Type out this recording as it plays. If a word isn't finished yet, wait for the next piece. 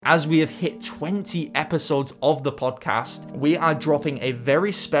as we have hit 20 episodes of the podcast, we are dropping a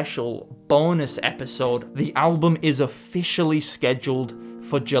very special bonus episode. The album is officially scheduled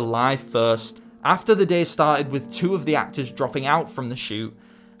for July 1st. After the day started with 2 of the actors dropping out from the shoot,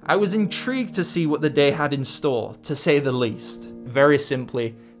 I was intrigued to see what the day had in store, to say the least. Very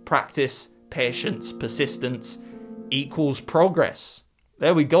simply, practice, patience, persistence equals progress.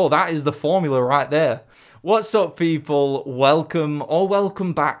 There we go, that is the formula right there. What's up, people?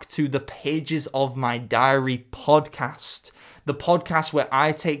 Welcome back to the Pages of My Diary podcast. The podcast where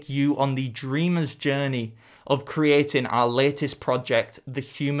I take you on the dreamer's journey of creating our latest project, The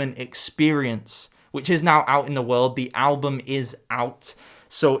Human Experience, which is now out in the world. The album is out.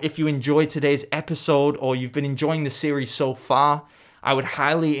 So if you enjoyed today's episode or you've been enjoying the series so far, I would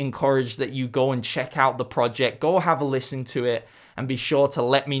highly encourage that you go and check out the project. Go have a listen to it and be sure to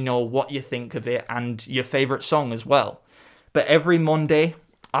let me know what you think of it and your favorite song as well. But every Monday,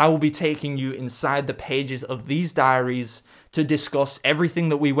 I will be taking you inside the pages of these diaries to discuss everything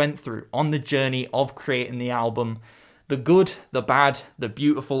that we went through on the journey of creating the album. The good, the bad, the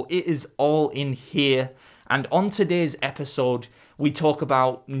beautiful, it is all in here. And on today's episode, we talk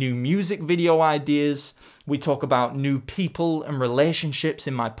about new music video ideas, we talk about new people and relationships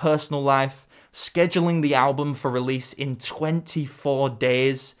in my personal life, scheduling the album for release in 24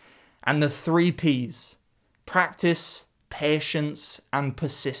 days, and the 3 Ps, practice, patience, and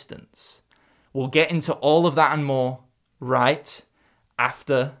persistence. We'll get into all of that and more right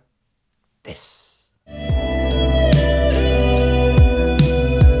after this.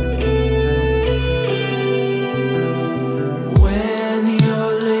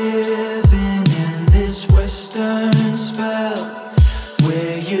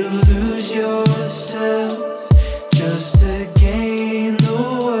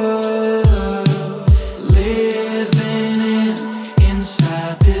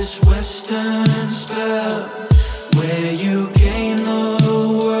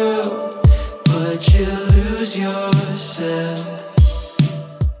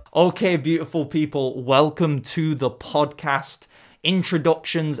 Okay, beautiful people, welcome to the podcast.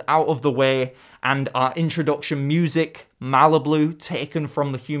 Introductions out of the way, and our introduction music, Malibu, taken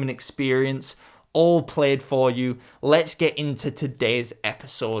from The Human Experience, all played for you. Let's get into today's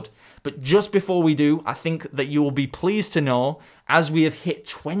episode. But just before we do, I think that you will be pleased to know, as we have hit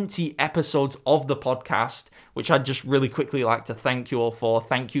 20 episodes of the podcast, which I'd just really quickly like to thank you all for.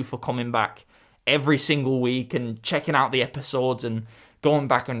 Thank you for coming back every single week and checking out the episodes and going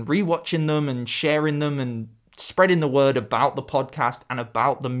back and rewatching them and sharing them and spreading the word about the podcast and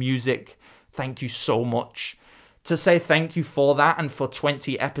about the music. Thank you so much. To say thank you for that and for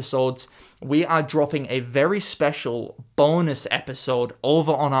 20 episodes, we are dropping a very special bonus episode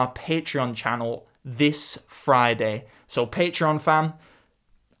over on our Patreon channel this Friday. So Patreon fam,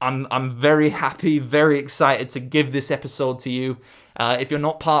 I'm very happy, very excited to give this episode to you. If you're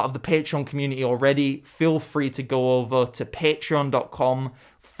not part of the Patreon community already, feel free to go over to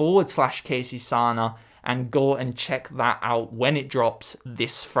patreon.com/Casey Sana and go and check that out when it drops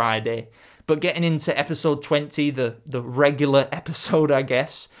this Friday. But getting into episode 20, the regular episode, I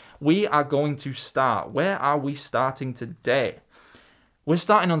guess, we are going to start. Where are we starting today? We're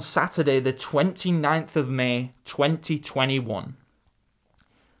starting on Saturday, the 29th of May, 2021.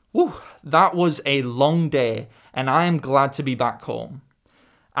 Whew, that was a long day, and I am glad to be back home.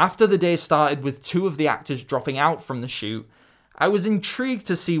 After the day started with 2 of the actors dropping out from the shoot, I was intrigued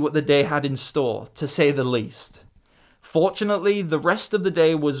to see what the day had in store, to say the least. Fortunately, the rest of the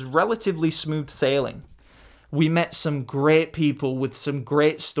day was relatively smooth sailing. We met some great people with some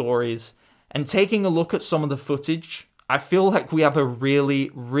great stories, and taking a look at some of the footage, I feel like we have a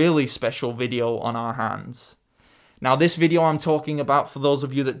really, really special video on our hands. Now, this video I'm talking about, for those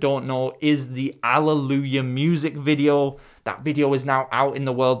of you that don't know, is the Alleluia music video. That video is now out in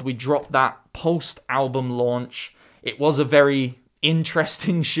the world. We dropped that post-album launch. It was a very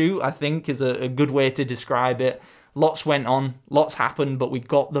interesting shoot, I think, is a good way to describe it. Lots went on, lots happened, but we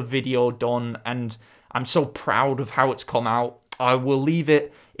got the video done, and I'm so proud of how it's come out. I will leave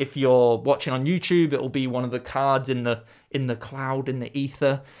it, if you're watching on YouTube, it will be one of the cards in the cloud, in the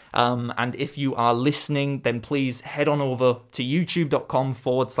ether. And if you are listening, then please head on over to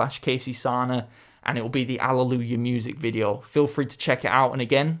youtube.com/Casey Sana, and it will be the Alleluia music video. Feel free to check it out, and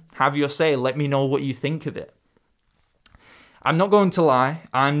again, have your say. Let me know what you think of it. I'm not going to lie,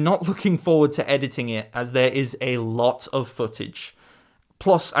 I'm not looking forward to editing it, as there is a lot of footage.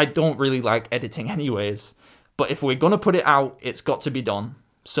 Plus, I don't really like editing anyways. But if we're going to put it out, it's got to be done.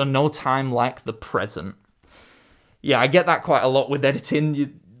 So no time like the present. Yeah, I get that quite a lot with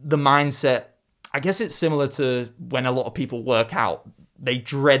editing. The mindset, I guess it's similar to when a lot of people work out. they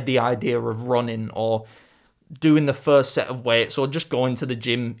dread the idea of running or doing the first set of weights or just going to the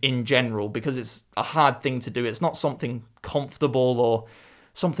gym in general, because it's a hard thing to do. It's not something comfortable or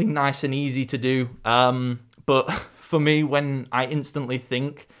something nice and easy to do. But for me, when I instantly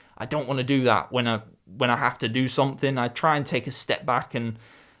think I don't want to do that, when I have to do something, I try and take a step back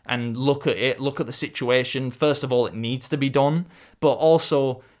and look at it, look at the situation. First of all, it needs to be done, but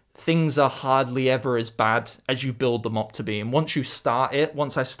also things are hardly ever as bad as you build them up to be. And once you start it,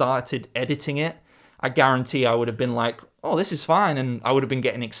 once I started editing it, I guarantee I would have been like, oh, this is fine. And I would have been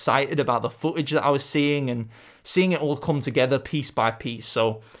getting excited about the footage that I was seeing and seeing it all come together piece by piece.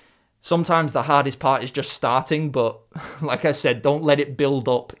 So sometimes the hardest part is just starting. But like I said, don't let it build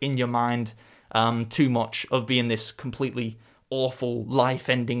up in your mind too much of being this completely awful,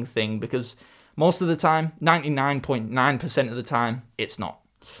 life-ending thing. Because most of the time, 99.9% of the time, it's not.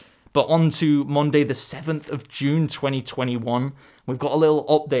 But on to Monday the 7th of June 2021, we've got a little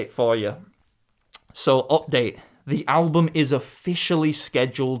update for you. So, update. The album is officially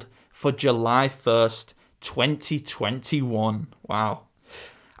scheduled for July 1st, 2021. Wow.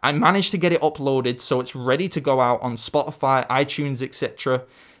 I managed to get it uploaded, so it's ready to go out on Spotify, iTunes, etc.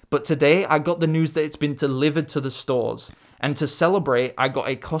 But today, I got the news that it's been delivered to the stores. And to celebrate, I got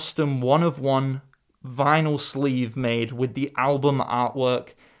a custom one-of-one vinyl sleeve made with the album artwork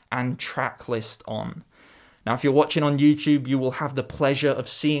and track list on. Now, if you're watching on YouTube, you will have the pleasure of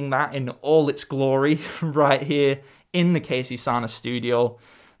seeing that in all its glory right here in the Casey Sana studio.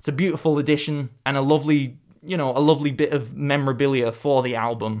 It's a beautiful addition and a lovely bit of memorabilia for the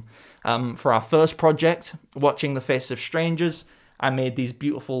album. For our first project, Watching the Face of Strangers, I made these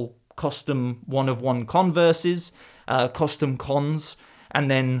beautiful custom one-of-one Converses, custom cons, and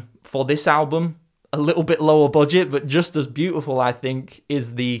then for this album, a little bit lower budget, but just as beautiful, I think,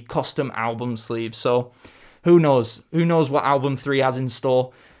 is the custom album sleeve. So who knows? Who knows what album 3 has in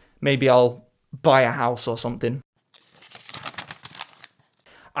store? Maybe I'll buy a house or something.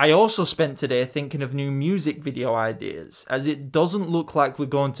 I also spent today thinking of new music video ideas, as it doesn't look like we're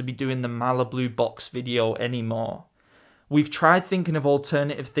going to be doing the Malibu box video anymore. We've tried thinking of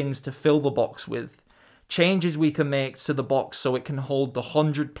alternative things to fill the box with, changes we can make to the box so it can hold the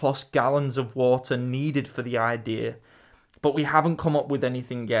 100+ gallons of water needed for the idea, but we haven't come up with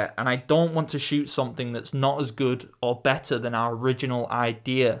anything yet, and I don't want to shoot something that's not as good or better than our original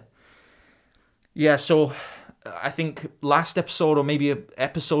idea. Yeah, so I think last episode, or maybe an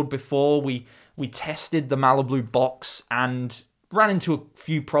episode before, we tested the Malibu box and ran into a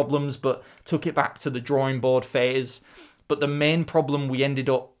few problems, but took it back to the drawing board phase. But the main problem we ended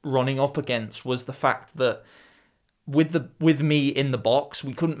up running up against was the fact that with me in the box,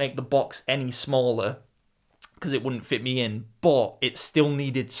 we couldn't make the box any smaller because it wouldn't fit me in, but it still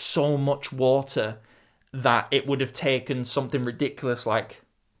needed so much water that it would have taken something ridiculous like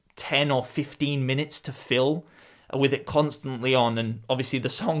 10 or 15 minutes to fill with it constantly on. And obviously the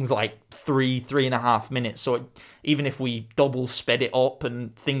song's like 3.5 minutes, so even if we double sped it up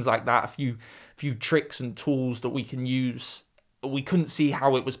and things like that, a few tricks and tools that we can use, we couldn't see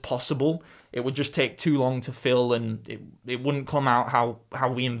how it was possible. It would just take too long to fill, and it wouldn't come out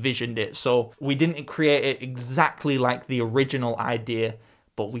how we envisioned it. So we didn't create it exactly like the original idea,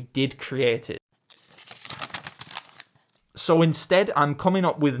 but we did create it. So instead, I'm coming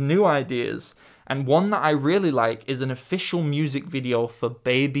up with new ideas, and one that I really like is an official music video for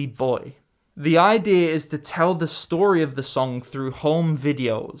Baby Boy. The idea is to tell the story of the song through home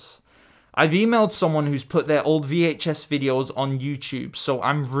videos. I've emailed someone who's put their old VHS videos on YouTube, so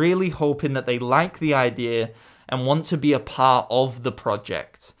I'm really hoping that they like the idea and want to be a part of the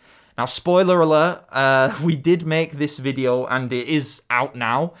project. Now, spoiler alert, we did make this video and it is out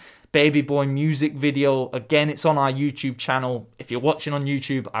now. Baby Boy music video. Again, it's on our YouTube channel. If you're watching on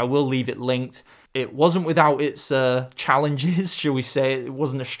YouTube, I will leave it linked. It wasn't without its challenges, shall we say. It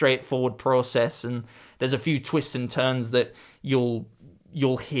wasn't a straightforward process, and there's a few twists and turns that you'll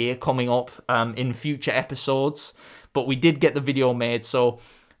hear coming up in future episodes. But we did get the video made, so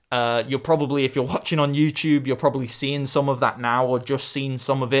you're probably, if you're watching on YouTube, you're probably seeing some of that now or just seen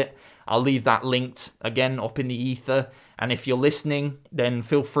some of it. I'll leave that linked again up in the ether. And if you're listening, then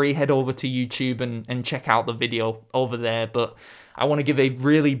feel free, head over to YouTube and check out the video over there. But I want to give a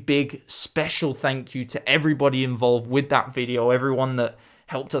really big special thank you to everybody involved with that video, everyone that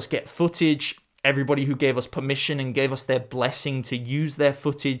helped us get footage, everybody who gave us permission and gave us their blessing to use their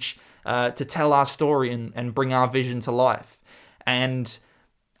footage to tell our story and bring our vision to life. And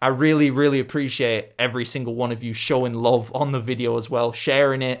I really, really appreciate every single one of you showing love on the video as well,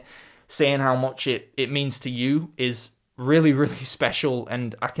 sharing it, saying how much it means to you is really, really special,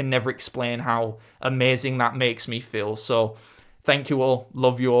 and I can never explain how amazing that makes me feel. So Thank you all,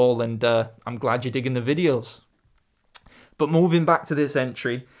 love you all, and I'm glad you're digging the videos. But moving back to this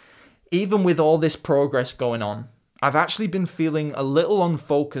entry, even with all this progress going on, I've actually been feeling a little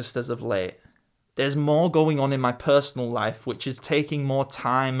unfocused as of late. There's more going on in my personal life, which is taking more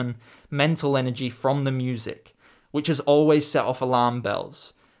time and mental energy from the music, which has always set off alarm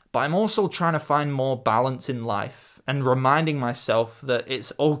bells. But I'm also trying to find more balance in life and reminding myself that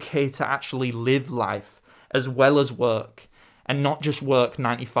it's okay to actually live life as well as work and not just work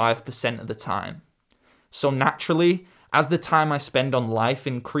 95% of the time. So naturally, as the time I spend on life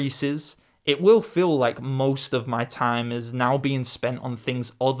increases, it will feel like most of my time is now being spent on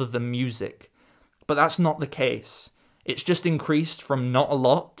things other than music. But that's not the case. It's just increased from not a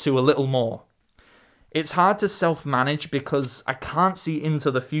lot to a little more. It's hard to self-manage because I can't see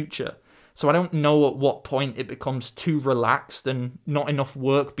into the future, so I don't know at what point it becomes too relaxed and not enough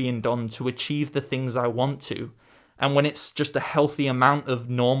work being done to achieve the things I want to, and when it's just a healthy amount of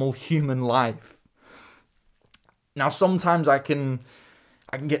normal human life. Now, sometimes I can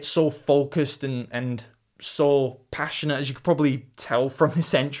get so focused and so passionate, as you could probably tell from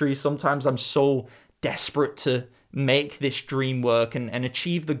this entry. Sometimes I'm so desperate to make this dream work and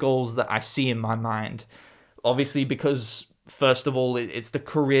achieve the goals that I see in my mind. Obviously, because first of all, it's the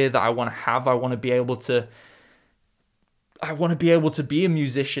career that I want to have. I want to be able to be a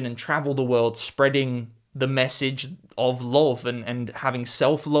musician and travel the world spreading the message of love and having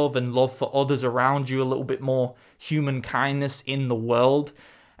self-love and love for others around you, a little bit more human kindness in the world,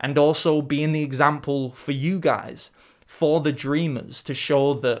 and also being the example for you guys, for the dreamers, to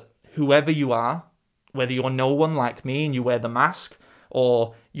show that whoever you are, whether you're no one like me and you wear the mask,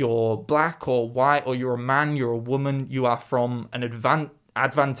 or you're black or white, or you're a man, you're a woman, you are from an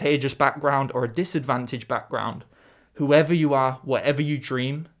advantageous background or a disadvantaged background, whoever you are, whatever you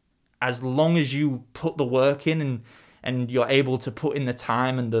dream, as long as you put the work in and you're able to put in the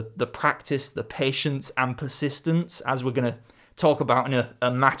time and the practice, the patience and persistence, as we're going to talk about in a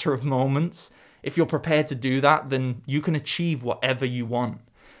matter of moments, if you're prepared to do that, then you can achieve whatever you want.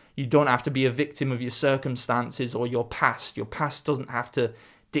 You don't have to be a victim of your circumstances or your past. Your past doesn't have to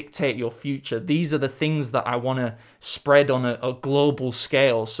dictate your future. These are the things that I want to spread on a global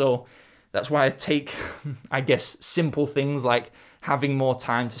scale. So that's why I take, I guess, simple things like having more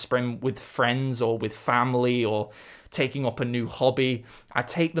time to spend with friends or with family or taking up a new hobby. I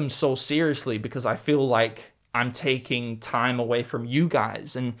take them so seriously because I feel like I'm taking time away from you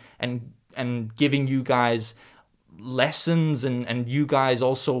guys and giving you guys lessons and you guys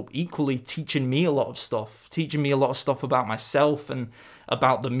also equally teaching me a lot of stuff about myself and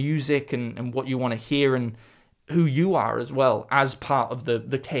about the music and what you want to hear and who you are as well as part of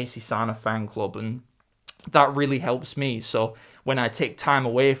the Casey Sana fan club, and that really helps me. So when I take time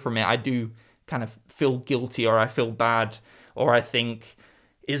away from it, I do kind of feel guilty, or I feel bad, or I think,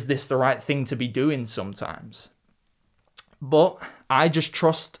 is this the right thing to be doing sometimes? But I just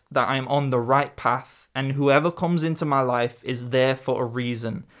trust that I'm on the right path, and whoever comes into my life is there for a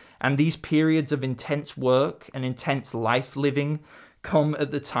reason. And these periods of intense work and intense life living come at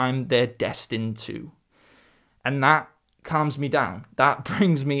the time they're destined to. And that calms me down. That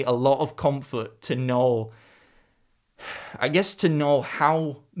brings me a lot of comfort to know, I guess, to know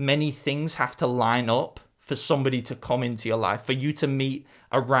how many things have to line up for somebody to come into your life, for you to meet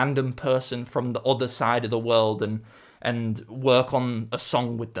a random person from the other side of the world and work on a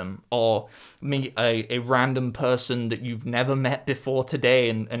song with them, or meet a random person that you've never met before today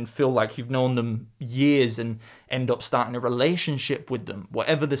and feel like you've known them years and end up starting a relationship with them.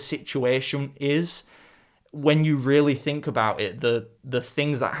 Whatever the situation is, when you really think about it, the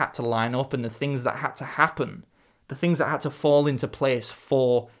things that had to line up and the things that had to happen, the things that had to fall into place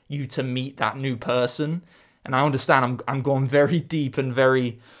for you to meet that new person. And I understand I'm going very deep and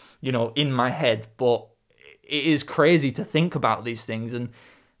very, in my head, but it is crazy to think about these things, and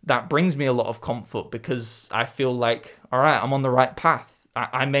that brings me a lot of comfort because I feel like, all right, I'm on the right path.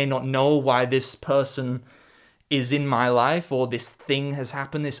 I may not know why this person is in my life, or this thing has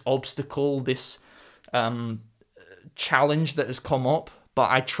happened, this obstacle, this challenge that has come up, but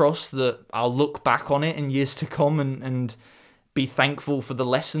I trust that I'll look back on it in years to come and be thankful for the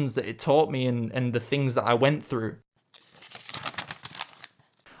lessons that it taught me and the things that I went through.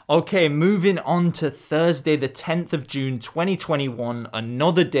 Okay, moving on to Thursday, the 10th of June, 2021,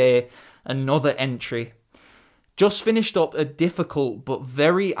 another day, another entry. Just finished up a difficult but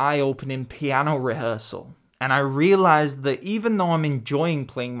very eye-opening piano rehearsal, and I realized that even though I'm enjoying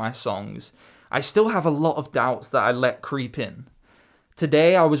playing my songs, I still have a lot of doubts that I let creep in.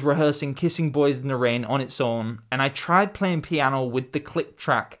 Today I was rehearsing Kissing Boys in the Rain on its own, and I tried playing piano with the click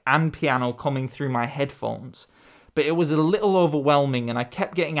track and piano coming through my headphones. but it was a little overwhelming and I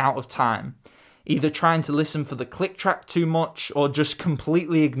kept getting out of time, either trying to listen for the click track too much or just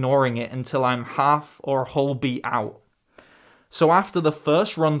completely ignoring it until I'm half or a whole beat out. So after the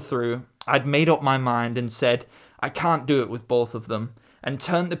first run through, I'd made up my mind and said, I can't do it with both of them, and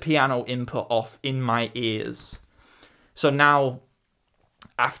turned the piano input off in my ears. So now,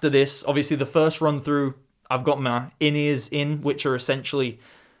 after this, obviously the first run through, I've got my in-ears in, which are essentially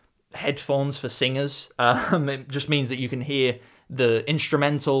headphones for singers. It just means that you can hear the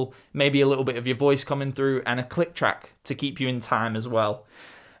instrumental, maybe a little bit of your voice coming through, and a click track to keep you in time as well.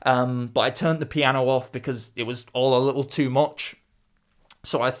 But I turned the piano off because it was all a little too much.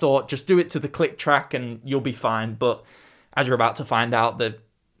 So I thought, just do it to the click track and you'll be fine. But as you're about to find out, that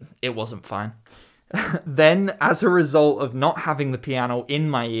it wasn't fine. Then, as a result of not having the piano in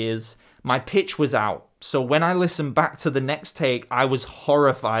my ears, my pitch was out. So when I listened back to the next take, I was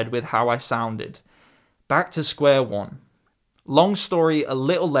horrified with how I sounded. Back to square one. Long story, a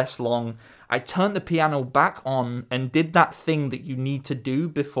little less long, I turned the piano back on and did that thing that you need to do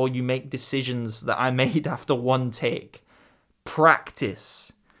before you make decisions that I made after one take.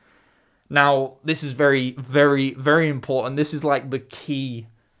 Practice. Now, this is very, very, very important. This is like the key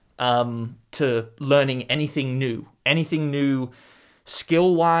to learning anything new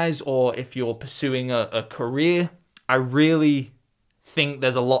skill-wise, or if you're pursuing a career. I really think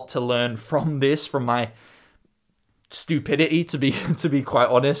there's a lot to learn from this, from my stupidity, to be quite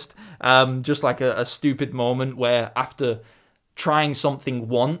honest. Just like a stupid moment where after trying something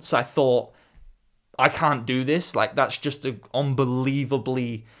once, I thought, I can't do this. Like, that's just an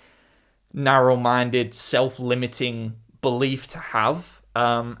unbelievably narrow-minded, self-limiting belief to have.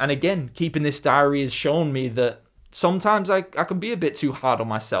 And again, keeping this diary has shown me that sometimes I can be a bit too hard on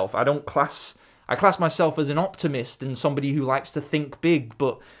myself. I class myself as an optimist and somebody who likes to think big,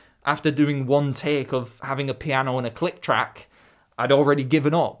 but after doing one take of having a piano and a click track, I'd already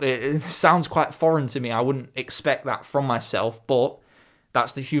given up. It sounds quite foreign to me. I wouldn't expect that from myself, but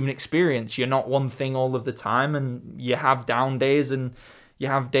that's the human experience. You're not one thing all of the time, and you have down days and you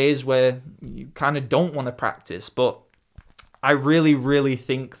have days where you kind of don't want to practice. But I really, really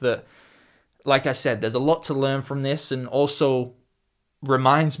think that, like I said, there's a lot to learn from this, and also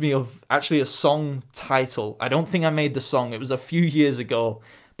reminds me of actually a song title. I don't think I made the song. It was a few years ago,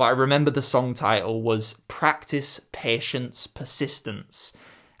 but I remember the song title was Practice, Patience, Persistence.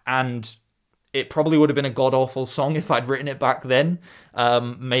 And it probably would have been a god-awful song if I'd written it back then.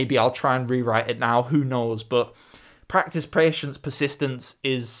 Maybe I'll try and rewrite it now, who knows. But practice, patience, persistence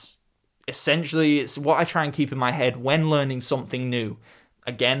is essentially, it's what I try and keep in my head when learning something new.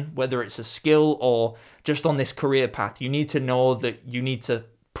 Again, whether it's a skill or just on this career path, you need to know that you need to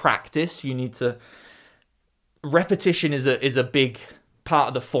practice. Repetition is a big part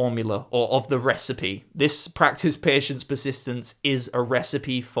of the formula or of the recipe. This practice, patience, persistence is a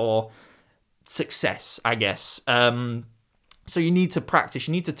recipe for success, I guess. So you need to practice,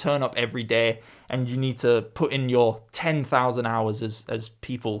 you need to turn up every day, and you need to put in your 10,000 hours as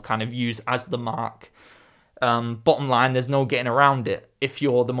people kind of use as the mark. Bottom line, there's no getting around it. If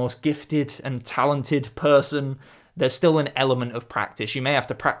you're the most gifted and talented person, there's still an element of practice. You may have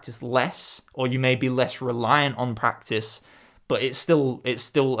to practice less, or you may be less reliant on practice, but it's still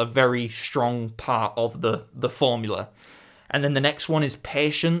a very strong part of the formula. And then the next one is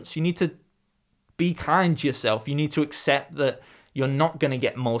patience. You need to be kind to yourself. You need to accept that you're not going to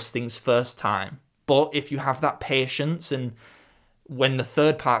get most things first time. But if you have that patience, and when the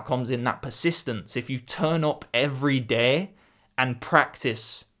third part comes in, that persistence, if you turn up every day and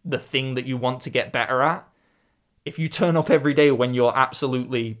practice the thing that you want to get better at, if you turn up every day when you're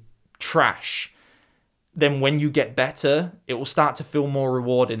absolutely trash, then when you get better, it will start to feel more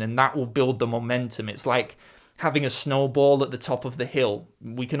rewarding, and that will build the momentum. It's like having a snowball at the top of the hill.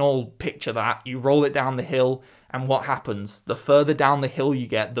 We can all picture that. You roll it down the hill, and what happens? The further down the hill you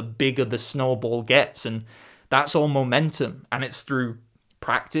get, the bigger the snowball gets, and that's all momentum. And it's through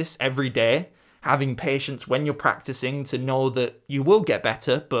practice every day, having patience when you're practicing to know that you will get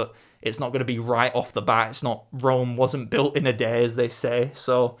better, but it's not going to be right off the bat. It's not, Rome wasn't built in a day, as they say.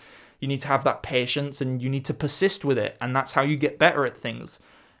 So you need to have that patience, and you need to persist with it. And that's how you get better at things.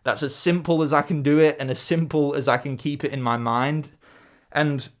 That's as simple as I can do it, and as simple as I can keep it in my mind.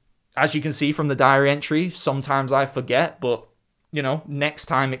 And as you can see from the diary entry, sometimes I forget, but, next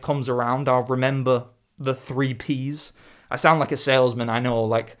time it comes around, I'll remember the 3 Ps. I sound like a salesman, I know,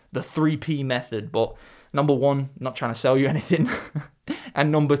 like the 3P method, but number 1, not trying to sell you anything.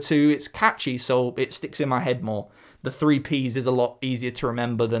 And number 2, it's catchy, so it sticks in my head more. The 3 Ps is a lot easier to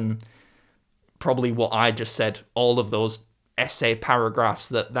remember than probably what I just said, all of those essay paragraphs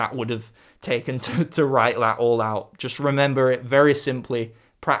that would have taken to write that all out. Just remember it very simply.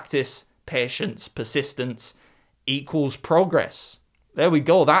 Practice, patience, persistence equals progress. There we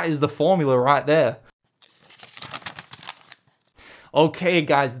go. That is the formula right there. Okay,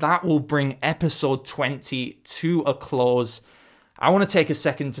 guys, that will bring episode 20 to a close. I want to take a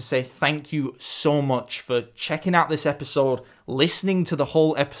second to say thank you so much for checking out this episode, listening to the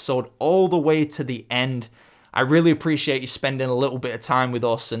whole episode all the way to the end. I really appreciate you spending a little bit of time with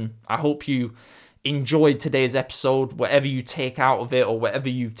us, and I hope you enjoyed today's episode. Whatever you take out of it or whatever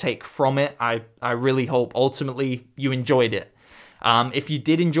you take from it, I really hope ultimately you enjoyed it. If you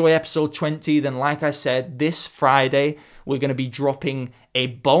did enjoy episode 20, then like I said, this Friday, we're going to be dropping a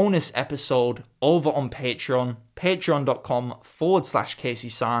bonus episode over on Patreon, patreon.com/Casey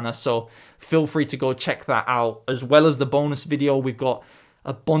Sana. So feel free to go check that out. As well as the bonus video, we've got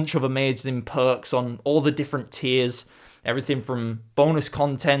a bunch of amazing perks on all the different tiers. Everything from bonus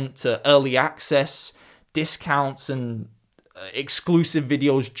content to early access, discounts, and exclusive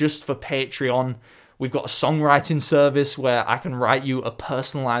videos just for Patreon. We've got a songwriting service where I can write you a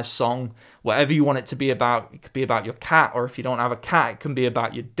personalized song, whatever you want it to be about. It could be about your cat, or if you don't have a cat, it can be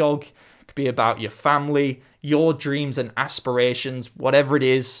about your dog. It could be about your family, your dreams and aspirations, whatever it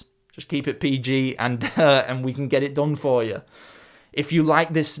is. Just keep it PG and we can get it done for you. If you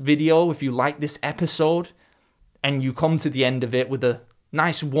like this video, if you like this episode, and you come to the end of it with a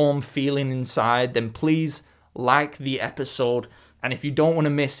nice warm feeling inside, then please like the episode. And if you don't want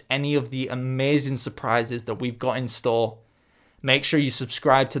to miss any of the amazing surprises that we've got in store, make sure you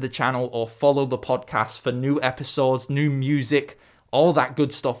subscribe to the channel or follow the podcast for new episodes, new music, all that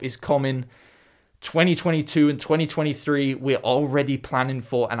good stuff is coming. 2022 and 2023, we're already planning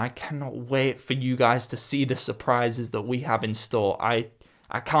for, and I cannot wait for you guys to see the surprises that we have in store. I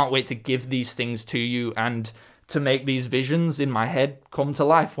can't wait to give these things to you and to make these visions in my head come to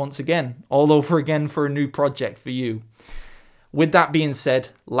life once again, all over again for a new project for you. With that being said,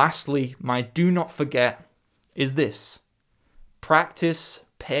 lastly, my do not forget is this: practice,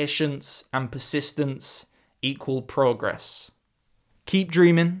 patience, and persistence equal progress. Keep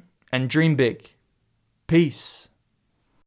dreaming and dream big. Peace.